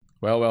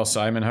Well,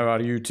 Simon, how are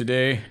you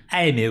today?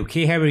 I'm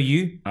okay, how are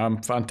you?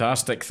 I'm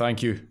fantastic,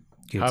 thank you.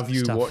 Good Have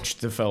you stuff.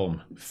 watched the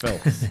film,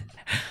 Filth?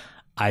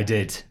 I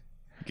did.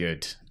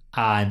 Good.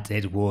 And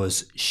it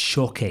was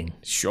shocking.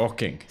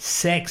 Shocking.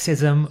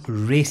 Sexism,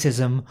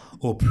 racism,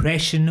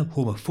 oppression,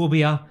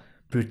 homophobia,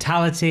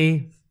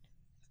 brutality.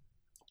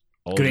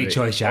 Great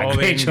choice, Jack.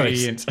 Great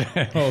choice.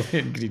 All the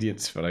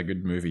ingredients for a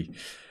good movie.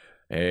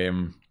 Are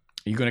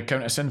you going to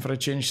count us in for a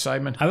change,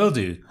 Simon? I will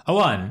do. A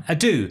one, a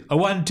two, a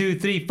 1, 2,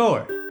 3,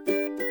 4.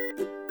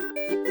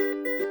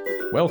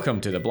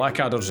 Welcome to the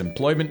Blackadder's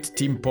Employment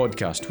Team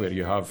podcast, where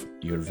you have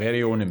your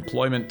very own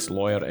employment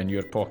lawyer in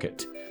your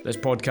pocket. This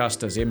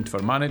podcast is aimed for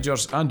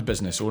managers and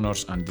business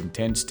owners and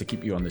intends to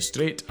keep you on the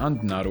straight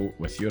and narrow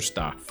with your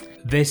staff.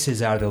 This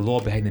is our The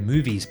Law Behind the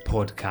Movies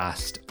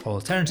podcast.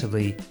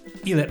 Alternatively,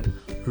 ELiYP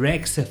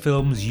wrecks the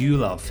films you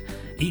love.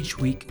 Each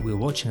week we're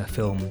watching a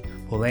film.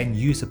 We'll then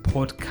use the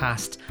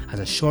podcast as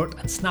a short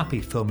and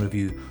snappy film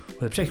review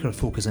with a particular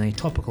focus on any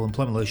topical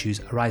employment law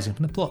issues arising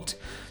from the plot.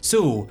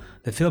 So,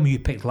 the film you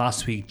picked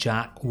last week,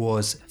 Jack,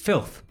 was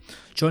Filth.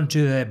 Do you want to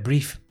do a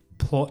brief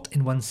plot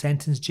in one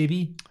sentence,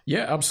 JB?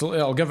 Yeah,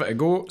 absolutely. I'll give it a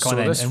go. Go on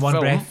then, in one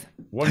breath.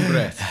 One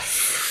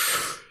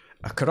breath.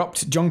 A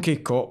corrupt junkie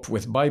cop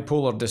with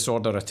bipolar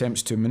disorder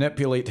attempts to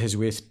manipulate his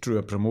way through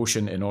a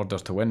promotion in order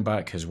to win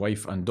back his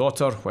wife and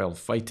daughter while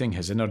fighting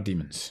his inner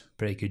demons.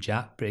 Pretty good,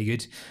 Jack. Pretty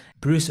good.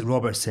 Bruce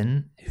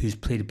Robertson, who's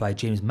played by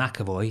James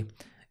McAvoy,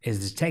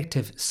 is a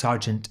detective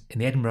sergeant in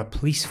the Edinburgh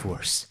Police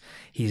Force.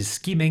 He's a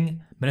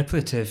scheming,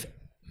 manipulative,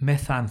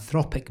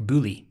 misanthropic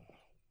bully.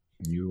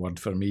 New word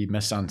for me,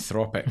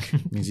 misanthropic.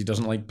 Means he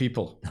doesn't like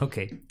people.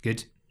 Okay,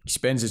 good. He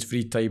spends his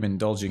free time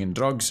indulging in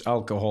drugs,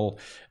 alcohol,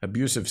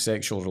 abusive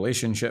sexual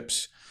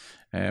relationships,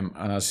 and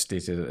as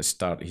stated at the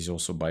start, he's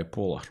also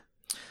bipolar.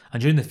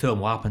 And during the film,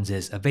 what happens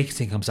is a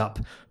vacancy comes up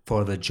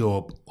for the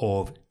job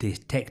of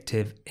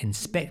detective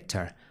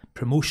inspector,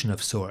 promotion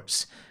of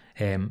sorts.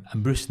 And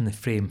Bruce is in the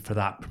frame for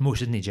that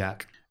promotion, isn't he,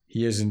 Jack?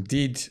 He is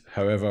indeed.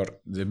 However,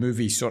 the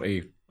movie sort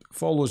of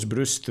follows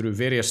Bruce through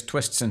various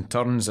twists and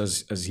turns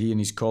as he and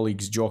his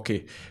colleagues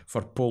jockey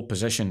for pole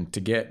position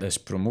to get this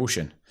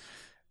promotion.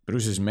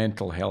 Bruce's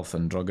mental health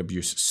and drug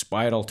abuse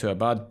spiral to a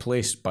bad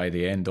place by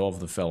the end of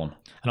the film.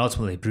 And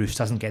ultimately, Bruce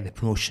doesn't get the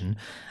promotion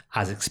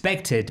as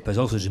expected, but is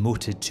also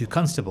demoted to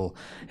constable.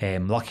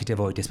 Lucky to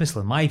avoid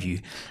dismissal, in my view.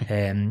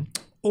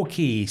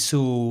 Okay,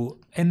 so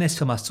in this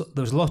film,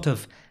 there was a lot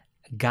of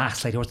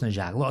gaslighting, wasn't there,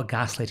 Jack? A lot of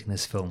gaslighting in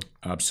this film.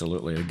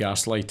 Absolutely. The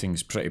gaslighting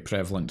is pretty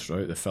prevalent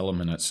throughout the film,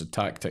 and it's a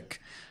tactic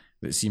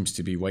that seems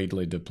to be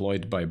widely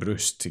deployed by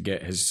Bruce to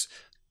get his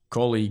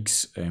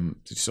colleagues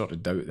to sort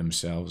of doubt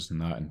themselves and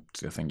that, and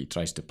I think he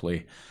tries to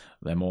play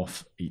them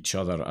off each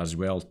other as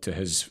well to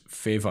his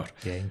favour.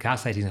 Yeah, and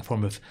gaslighting is a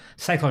form of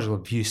psychological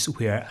abuse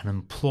where an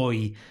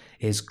employee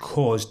is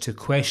caused to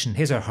question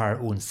his or her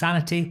own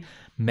sanity,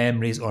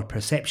 memories or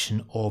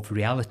perception of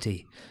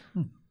reality.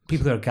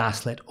 People who are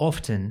gaslit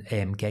often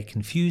get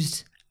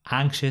confused,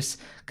 anxious,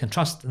 can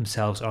trust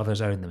themselves or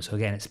others around them. So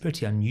again, it's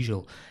pretty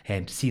unusual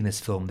to see in this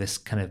film this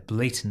kind of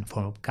blatant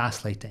form of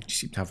gaslighting. You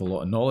seem to have a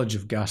lot of knowledge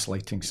of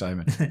gaslighting,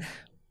 Simon.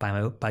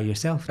 By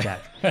yourself,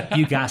 Jack.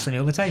 You gaslight me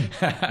all the time.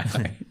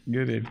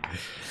 Good.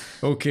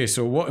 Okay,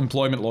 so what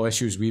employment law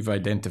issues we've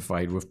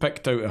identified? We've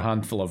picked out a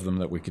handful of them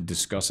that we could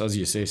discuss. As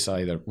you say,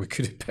 Si, we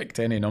could have picked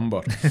any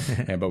number,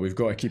 but we've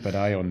got to keep an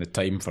eye on the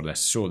time for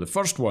this. So the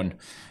first one,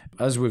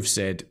 as we've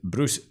said,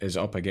 Bruce is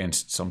up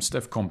against some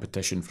stiff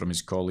competition from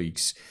his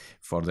colleagues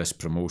for this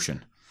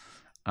promotion.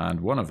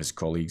 And one of his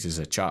colleagues is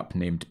a chap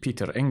named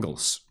Peter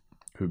Ingalls,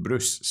 who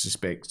Bruce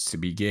suspects to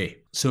be gay.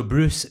 So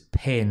Bruce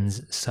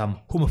pens some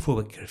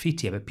homophobic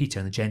graffiti about Peter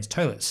in the gents'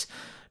 toilets.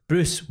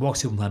 Bruce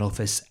walks into an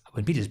office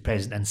when Peter's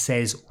present and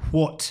says,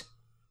 what?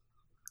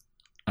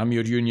 I'm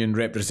your union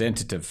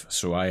representative,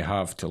 so I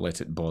have to let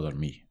it bother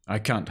me. I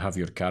can't have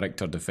your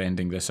character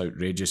defending this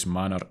outrageous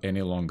manner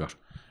any longer.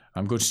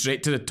 I'm going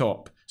straight to the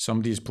top.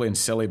 Somebody is playing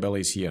silly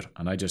billies here,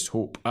 and I just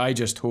hope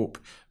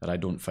that I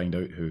don't find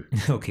out who.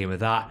 Okay, with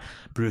that,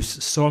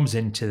 Bruce storms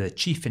into the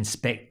Chief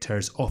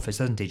Inspector's office,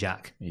 doesn't he,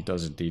 Jack? He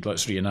does indeed.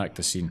 Let's reenact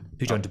the scene. Who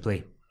do you want to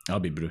play? I'll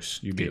be Bruce.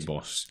 You be the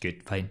boss.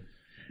 Good, fine.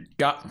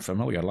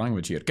 Familiar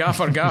language here.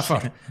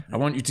 Gaffer, I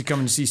want you to come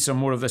and see some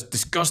more of this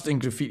disgusting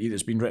graffiti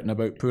that's been written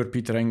about poor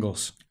Peter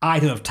Ingalls. I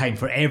don't have time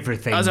for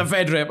everything. As a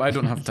Fed rep, I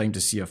don't have time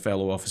to see a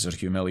fellow officer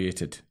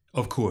humiliated.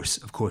 Of course.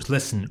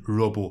 Listen,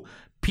 Robo,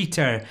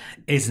 Peter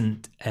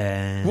isn't...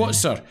 What,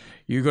 sir?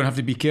 You're going to have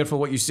to be careful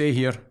what you say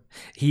here.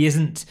 He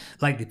isn't,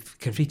 like the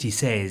graffiti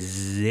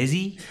says, is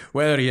he?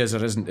 Whether he is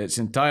or isn't, it's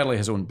entirely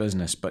his own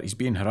business, but he's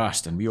being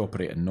harassed and we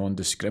operate a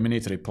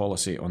non-discriminatory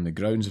policy on the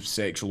grounds of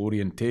sexual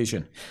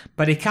orientation.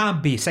 But he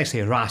can't be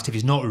sexually harassed if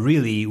he's not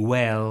really,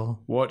 well...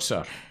 What,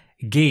 sir?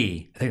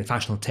 Gay, I think the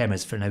fashionable term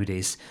is for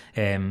nowadays.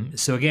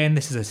 So again,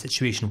 this is a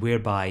situation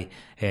whereby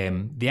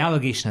the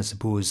allegation, I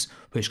suppose,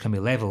 which can be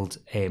levelled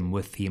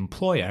with the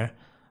employer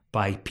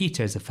by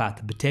Peter is the fact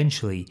that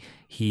potentially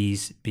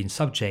he's been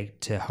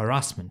subject to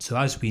harassment. So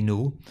as we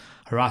know,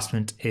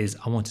 harassment is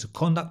unwanted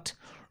conduct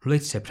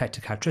related to a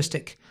protected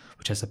characteristic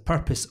which has the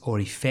purpose or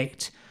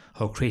effect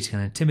of creating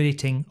an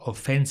intimidating,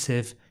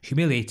 offensive,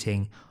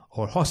 humiliating,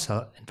 or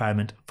hostile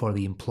environment for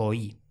the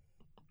employee.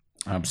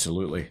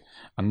 Absolutely.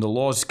 And the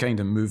law's kind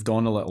of moved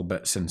on a little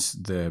bit since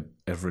the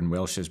Irvine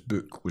Welsh's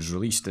book was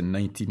released in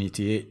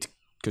 1988,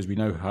 because we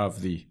now have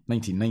the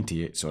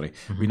 1998, sorry,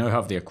 we now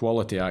have the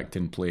Equality Act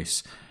in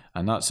place,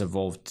 and that's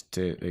evolved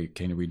to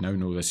we now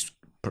know this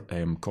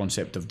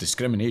concept of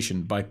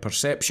discrimination by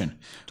perception,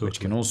 which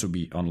can also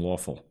be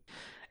unlawful.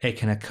 It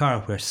can occur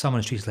where someone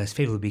is treated less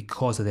favourably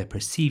because of their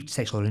perceived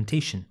sexual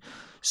orientation.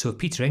 So if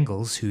Peter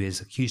Ingalls, who is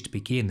accused to be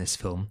gay in this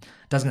film,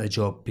 doesn't get the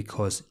job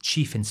because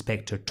Chief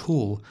Inspector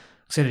Toll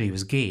considered he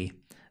was gay,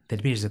 then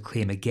it makes a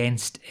claim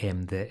against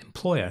the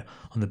employer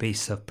on the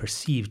basis of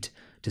perceived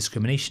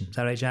discrimination. Is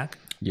that right, Jack?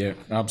 Yeah,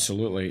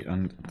 absolutely.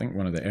 And I think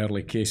one of the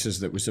early cases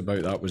that was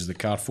about that was the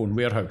Carphone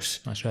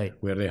Warehouse. That's right.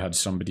 Where they had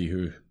somebody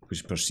who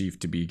was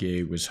perceived to be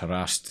gay, was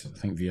harassed, I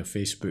think, via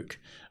Facebook,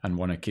 and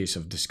won a case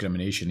of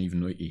discrimination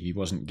even though he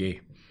wasn't gay.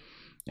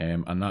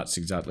 And that's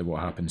exactly what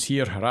happens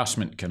here.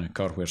 Harassment can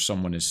occur where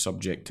someone is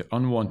subject to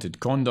unwanted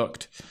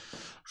conduct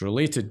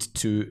related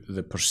to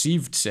the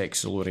perceived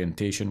sexual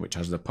orientation, which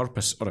has the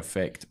purpose or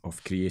effect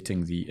of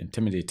creating the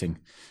intimidating,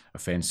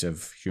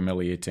 offensive,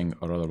 humiliating,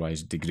 or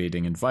otherwise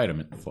degrading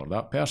environment for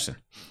that person.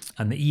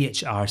 And the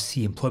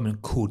EHRC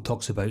Employment Code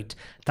talks about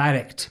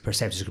direct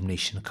perceptive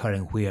discrimination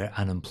occurring where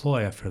an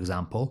employer, for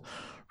example,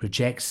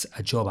 rejects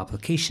a job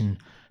application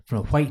from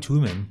a white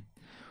woman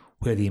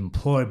where the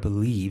employer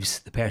believes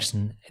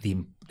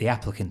the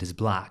applicant is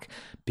black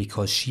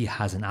because she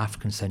has an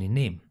African-sounding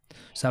name.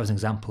 So that was an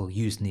example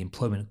used in the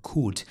Employment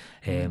Code,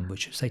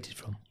 which was cited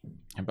from.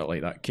 A bit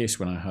like that case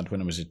when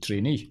I was a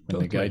trainee,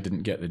 when the guy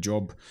didn't get the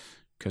job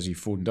because he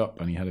phoned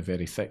up and he had a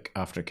very thick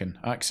African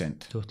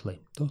accent.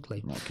 Totally.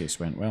 That case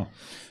went well.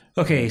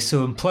 Okay,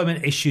 so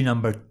employment issue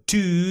number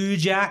 2,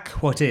 Jack.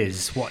 What?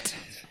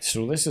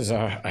 So this is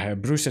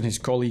Bruce and his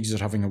colleagues are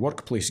having a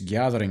workplace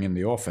gathering in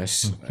the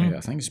office. I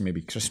think it's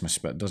maybe Christmas,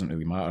 but it doesn't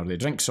really matter. They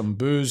drink some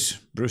booze.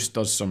 Bruce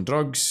does some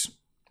drugs.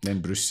 Then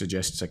Bruce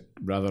suggests a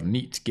rather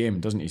neat game,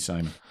 doesn't he,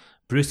 Simon?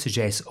 Bruce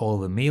suggests all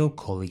the male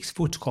colleagues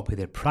photocopy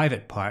their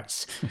private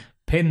parts,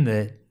 pin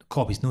the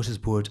copy's notice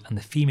board, and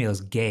the females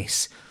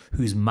guess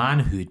whose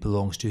manhood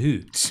belongs to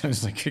who.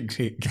 Sounds like a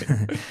great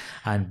game.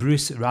 And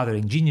Bruce, rather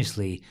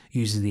ingeniously,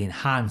 uses the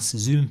enhance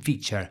zoom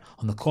feature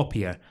on the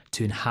copier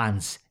to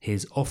enhance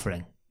his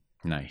offering.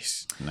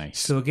 Nice.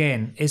 So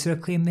again, is there a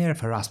claim there of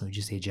harassment, would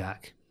you say,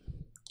 Jack?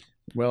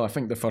 Well, I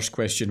think the first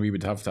question we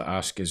would have to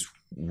ask is,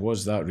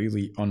 was that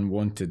really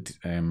unwanted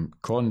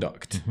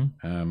conduct?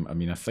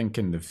 I think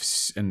in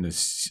the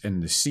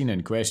scene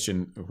in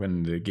question,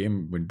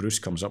 when Bruce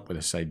comes up with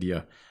this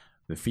idea,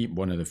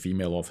 one of the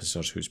female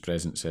officers who's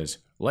present says,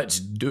 "Let's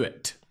do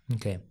it."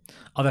 Okay.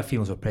 Other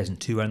females were present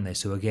too, weren't they?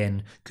 So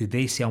again, could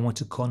they say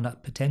unwanted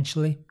conduct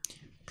potentially?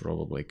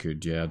 Probably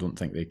could, yeah. I don't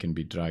think they can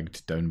be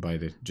dragged down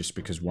just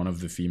because one of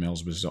the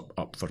females was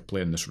up for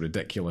playing this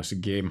ridiculous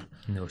game.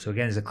 No. So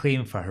again, there's a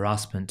claim for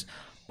harassment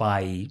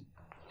by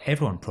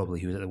everyone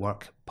probably who was at the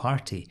work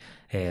party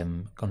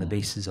on the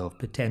basis of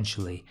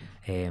potentially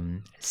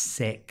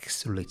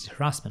sex-related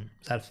harassment.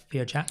 Is that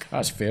fair, Jack?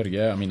 That's fair,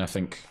 yeah. I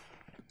think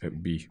it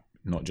would be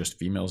not just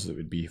females that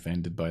would be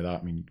offended by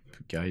that.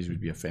 Guys would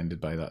be offended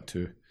by that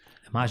too.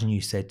 Imagine you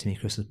said to me,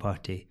 Christmas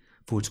party,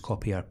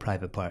 photocopy our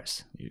private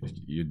parts.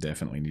 You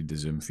definitely need the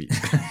Zoom feed.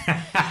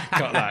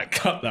 Cut that.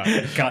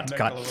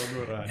 Cut.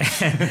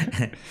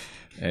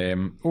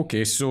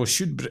 Okay, so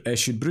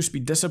should Bruce be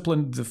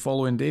disciplined the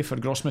following day for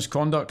gross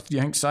misconduct, do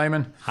you think,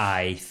 Simon?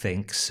 I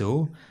think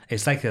so.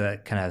 It's like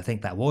I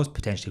think that was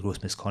potentially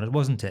gross misconduct,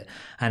 wasn't it?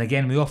 And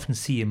again, we often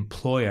see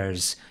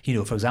employers,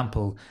 for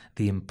example,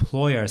 the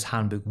employer's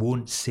handbook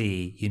won't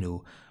say,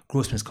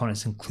 gross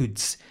misconduct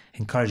includes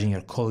encouraging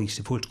your colleagues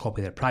to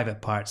photocopy their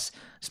private parts,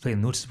 displaying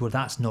the notice board.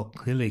 That's not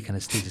clearly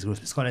stated as gross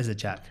misconduct, is it,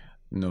 Jack?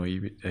 No,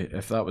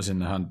 if that was in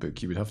the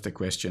handbook, you would have to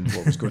question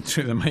what was going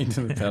through the mind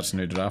of the person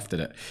who drafted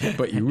it.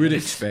 But you would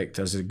expect,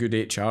 as a good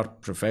HR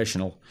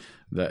professional,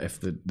 that if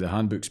the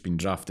handbook's been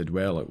drafted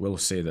well, it will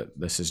say that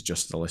this is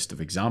just a list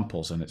of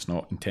examples and it's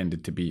not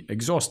intended to be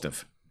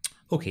exhaustive.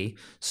 Okay,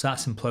 so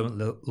that's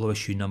employment law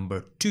issue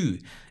number 2.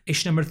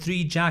 Issue number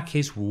 3, Jack,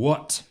 is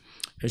what?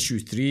 Issue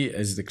 3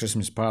 is the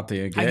Christmas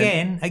party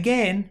again.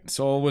 Again. It's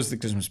always the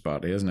Christmas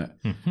party, isn't it?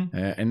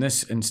 In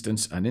this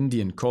instance, an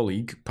Indian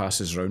colleague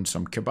passes round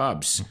some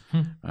kebabs,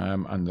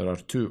 and there are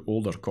 2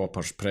 older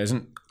coppers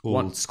present.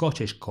 Old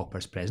Scottish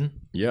coppers present.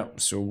 Yeah,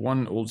 so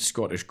one old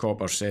Scottish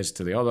copper says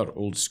to the other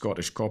old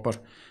Scottish copper,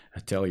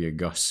 "I tell you,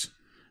 Gus,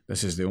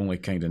 this is the only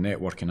kind of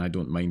networking I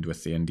don't mind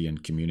with the Indian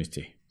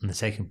community." And the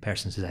second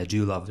person says, "I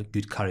do love a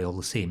good curry all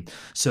the same."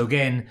 So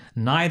again,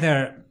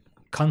 neither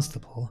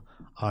constable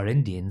are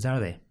Indians, are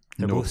they?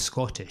 They're both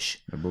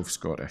Scottish. They're both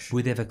Scottish.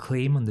 Would they have a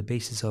claim on the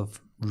basis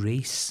of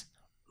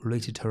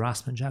race-related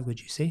harassment, Jack, would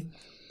you say?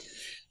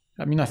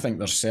 I think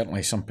there's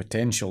certainly some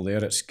potential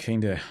there. It's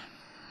kind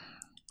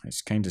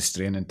of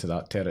straying into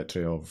that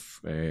territory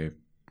of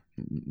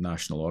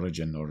national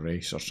origin or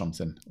race or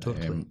something.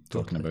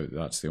 Talking about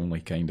that's the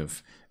only kind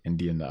of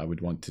Indian that I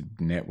would want to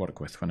network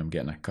with when I'm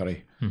getting a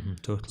curry.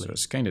 Totally. So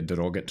it's kind of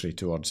derogatory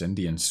towards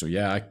Indians. So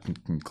yeah, I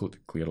can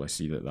clearly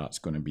see that that's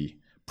going to be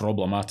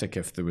problematic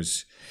if there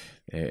was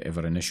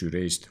ever an issue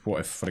raised. What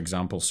if, for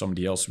example,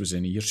 somebody else was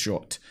in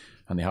earshot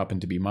and they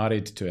happened to be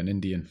married to an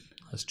Indian?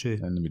 That's true.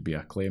 Then there would be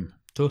a claim.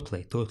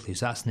 Totally.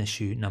 So that's an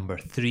issue number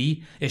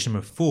 3. Issue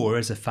number 4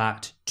 is a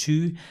fact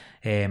 2.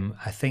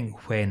 I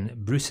think when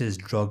Bruce's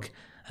drug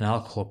and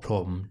alcohol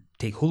problem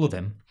take hold of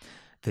him,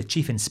 the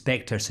chief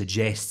inspector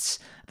suggests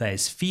that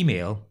his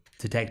female,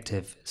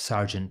 Detective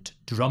Sergeant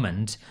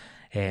Drummond,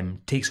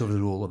 takes over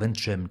the role of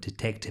interim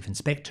detective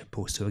inspector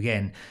post. So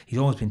again, he's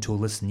always been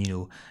told, listen,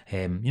 you're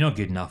not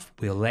good enough.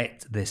 We'll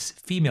let this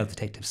female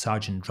Detective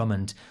Sergeant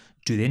Drummond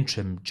do the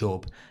interim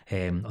job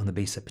on the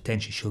basis that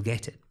potentially she'll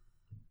get it.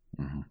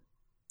 Mm-hmm.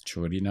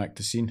 Shall we reenact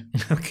the scene?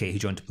 Okay, who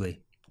do you want to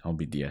play? I'll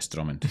be DS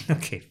Drummond.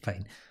 Okay,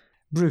 fine.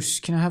 Bruce,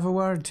 can I have a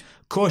word?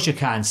 Of course you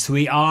can,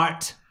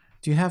 sweetheart.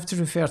 Do you have to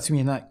refer to me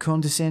in that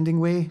condescending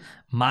way?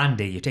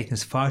 Mandy, you're taking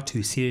this far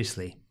too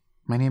seriously.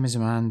 My name is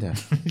Amanda.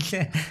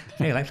 Hey,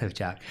 I like that,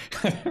 Jack.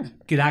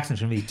 Good accent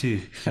from me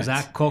too. Was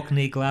that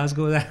Cockney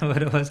Glasgow? Is that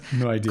what it was?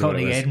 No idea.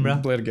 Cockney Edinburgh?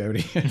 Blair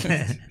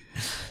Gowrie.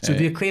 So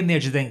do you claim there,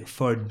 do you think,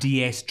 for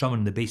DS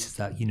Drummond on the basis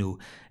that,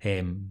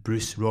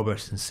 Bruce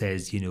Robertson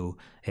says,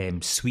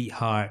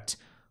 sweetheart,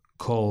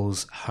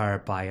 calls her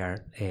by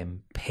her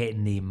pet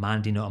name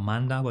Mandy, not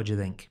Amanda? What do you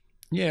think?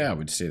 Yeah, I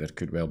would say there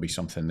could well be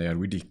something there.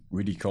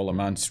 Would he call a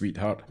man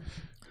sweetheart?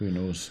 Who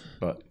knows?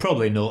 But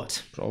probably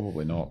not.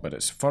 Probably not. But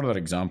it's a further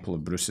example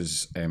of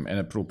Bruce's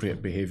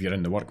inappropriate behaviour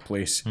in the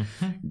workplace,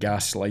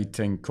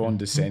 gaslighting,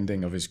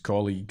 condescending of his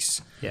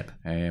colleagues. Yep.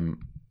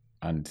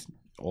 And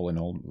all in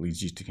all,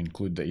 leads you to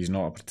conclude that he's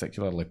not a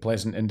particularly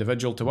pleasant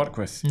individual to work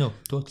with. No,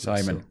 totally.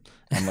 Simon.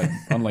 So.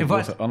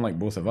 Unlike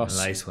both of us.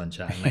 Nice one,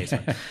 Jack. Nice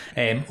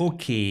one.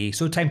 Okay,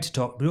 so time to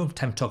talk. We don't have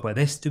time to talk about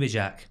this, do we,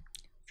 Jack?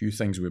 Few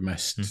things we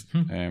missed.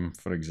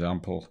 For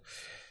example,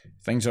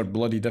 things are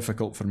bloody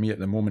difficult for me at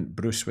the moment,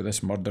 Bruce, with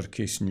this murder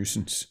case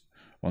nuisance.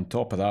 On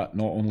top of that,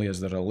 not only is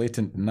there a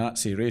latent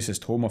Nazi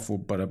racist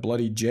homophobe, but a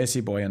bloody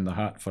Jesse boy in the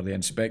hat for the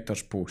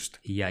inspector's post.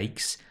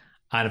 Yikes.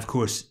 And of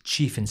course,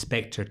 Chief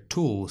Inspector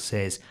Toll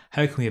says,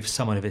 how can we have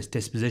someone of his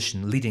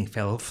disposition leading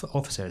fellow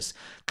officers?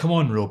 Come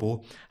on,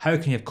 Robo, how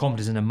can you have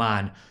confidence in a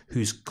man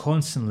who's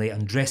constantly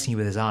undressing you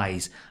with his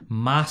eyes,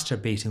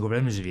 masturbating over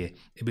images of you?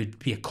 It would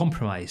be a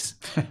compromise.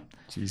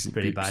 Jeez,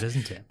 pretty bad,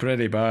 isn't it?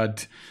 Pretty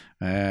bad.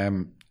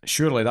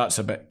 Surely that's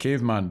a bit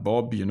caveman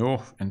Bob,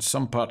 In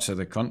some parts of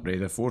the country,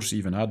 the force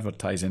even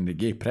advertise in the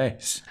gay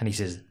press. And he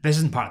says, this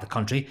isn't part of the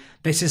country.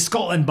 This is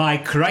Scotland, by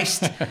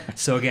Christ.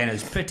 So again,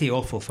 it's pretty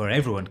awful for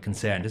everyone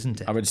concerned, isn't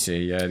it? I would say,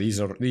 yeah,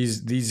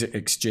 these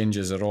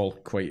exchanges are all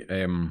quite,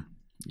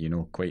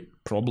 quite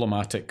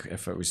problematic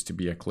if it was to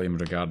be a claim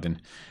regarding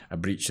a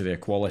breach of the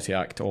Equality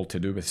Act, all to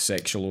do with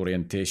sexual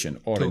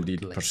orientation or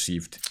indeed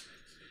perceived.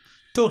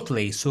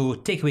 Totally. So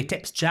takeaway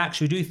tips, Jack.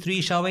 Should we do 3,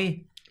 shall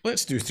we?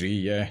 Let's do 3,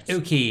 yeah.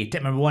 Okay,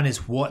 tip number 1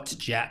 is what,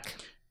 Jack?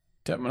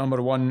 Tip number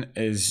 1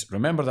 is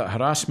remember that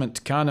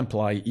harassment can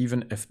imply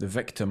even if the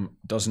victim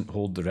doesn't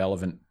hold the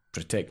relevant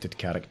protected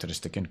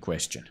characteristic in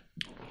question.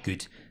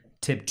 Good.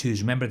 Tip 2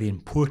 is remember the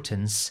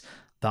importance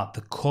that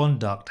the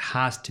conduct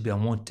has to be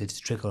unwanted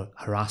to trigger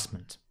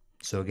harassment.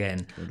 So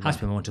again, it has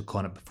to be unwanted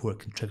conduct before it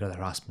can trigger the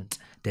harassment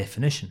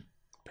definition.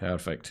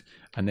 Perfect.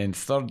 And then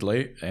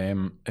thirdly,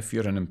 if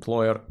you're an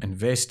employer,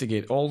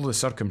 investigate all the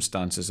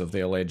circumstances of the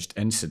alleged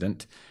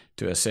incident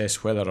to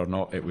assess whether or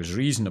not it was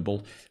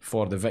reasonable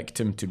for the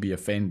victim to be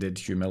offended,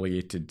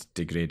 humiliated,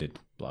 degraded,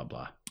 blah,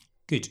 blah.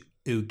 Good.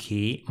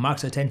 Okay.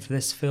 Marks out of 10 for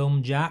this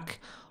film,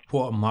 Jack.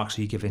 What marks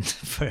are you giving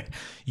for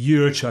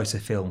your choice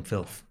of film,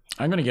 Filth?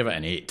 I'm going to give it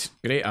an 8.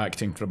 Great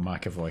acting from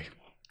McAvoy.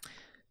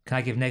 Can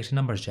I give negative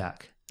numbers,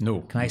 Jack?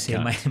 No. Can I say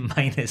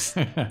minus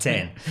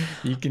 10?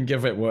 You can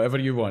give it whatever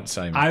you want,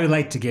 Simon. I would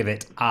like to give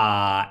it,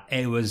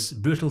 it was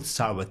brutal to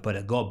start with, but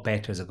it got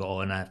better as it got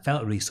on. I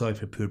felt really sorry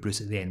for poor Bruce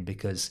at the end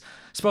because,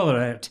 spoiler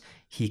alert,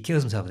 he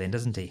kills himself at the end,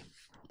 doesn't he?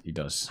 He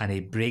does. And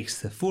he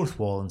breaks the fourth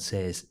wall and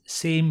says,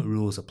 same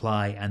rules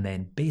apply, and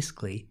then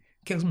basically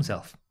kills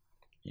himself.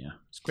 Yeah,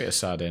 it's quite a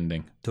sad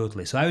ending.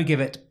 Totally. So I would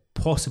give it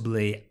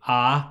possibly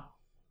a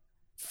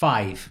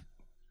 5.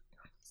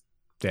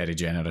 Very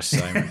generous,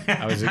 Simon.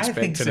 I was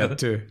expecting it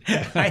too.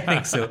 I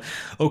think so.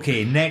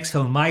 Okay, next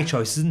film, my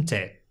choice, isn't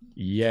it?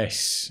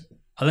 Yes.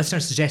 A listener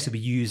suggested we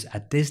use a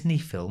Disney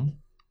film.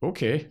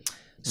 Okay.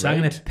 So I'm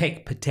going to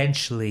pick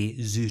potentially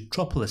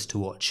Zootropolis to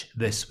watch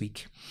this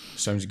week.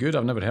 Sounds good.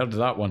 I've never heard of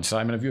that one.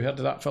 Simon, have you heard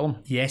of that film?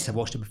 Yes, I've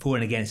watched it before.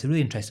 And again, it's a really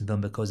interesting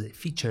film because it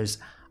features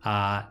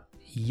a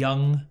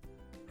young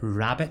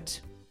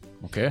rabbit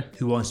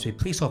who wants to be a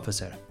police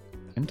officer.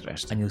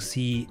 Interesting. And you'll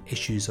see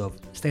issues of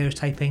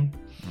stereotyping,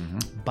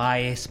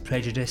 bias,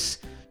 prejudice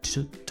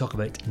to talk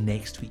about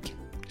next week.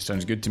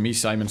 Sounds good to me,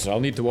 Simon. So I'll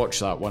need to watch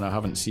that one. I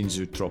haven't seen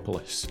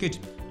Zootropolis. Good.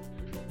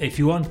 If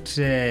you want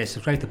to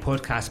subscribe to the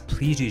podcast,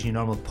 please use your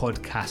normal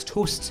podcast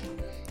host.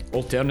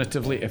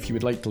 Alternatively, if you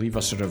would like to leave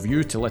us a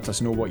review to let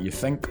us know what you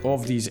think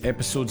of these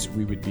episodes,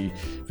 we would be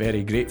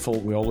very grateful.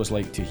 We always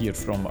like to hear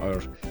from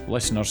our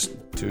listeners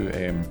to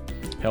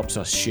helps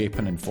us shape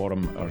and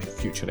inform our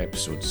future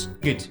episodes.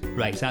 Good.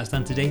 Right, so that's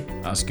done today.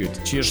 That's good.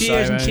 Cheers,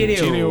 Cheers Simon. and cheerio.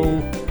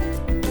 Cheerio.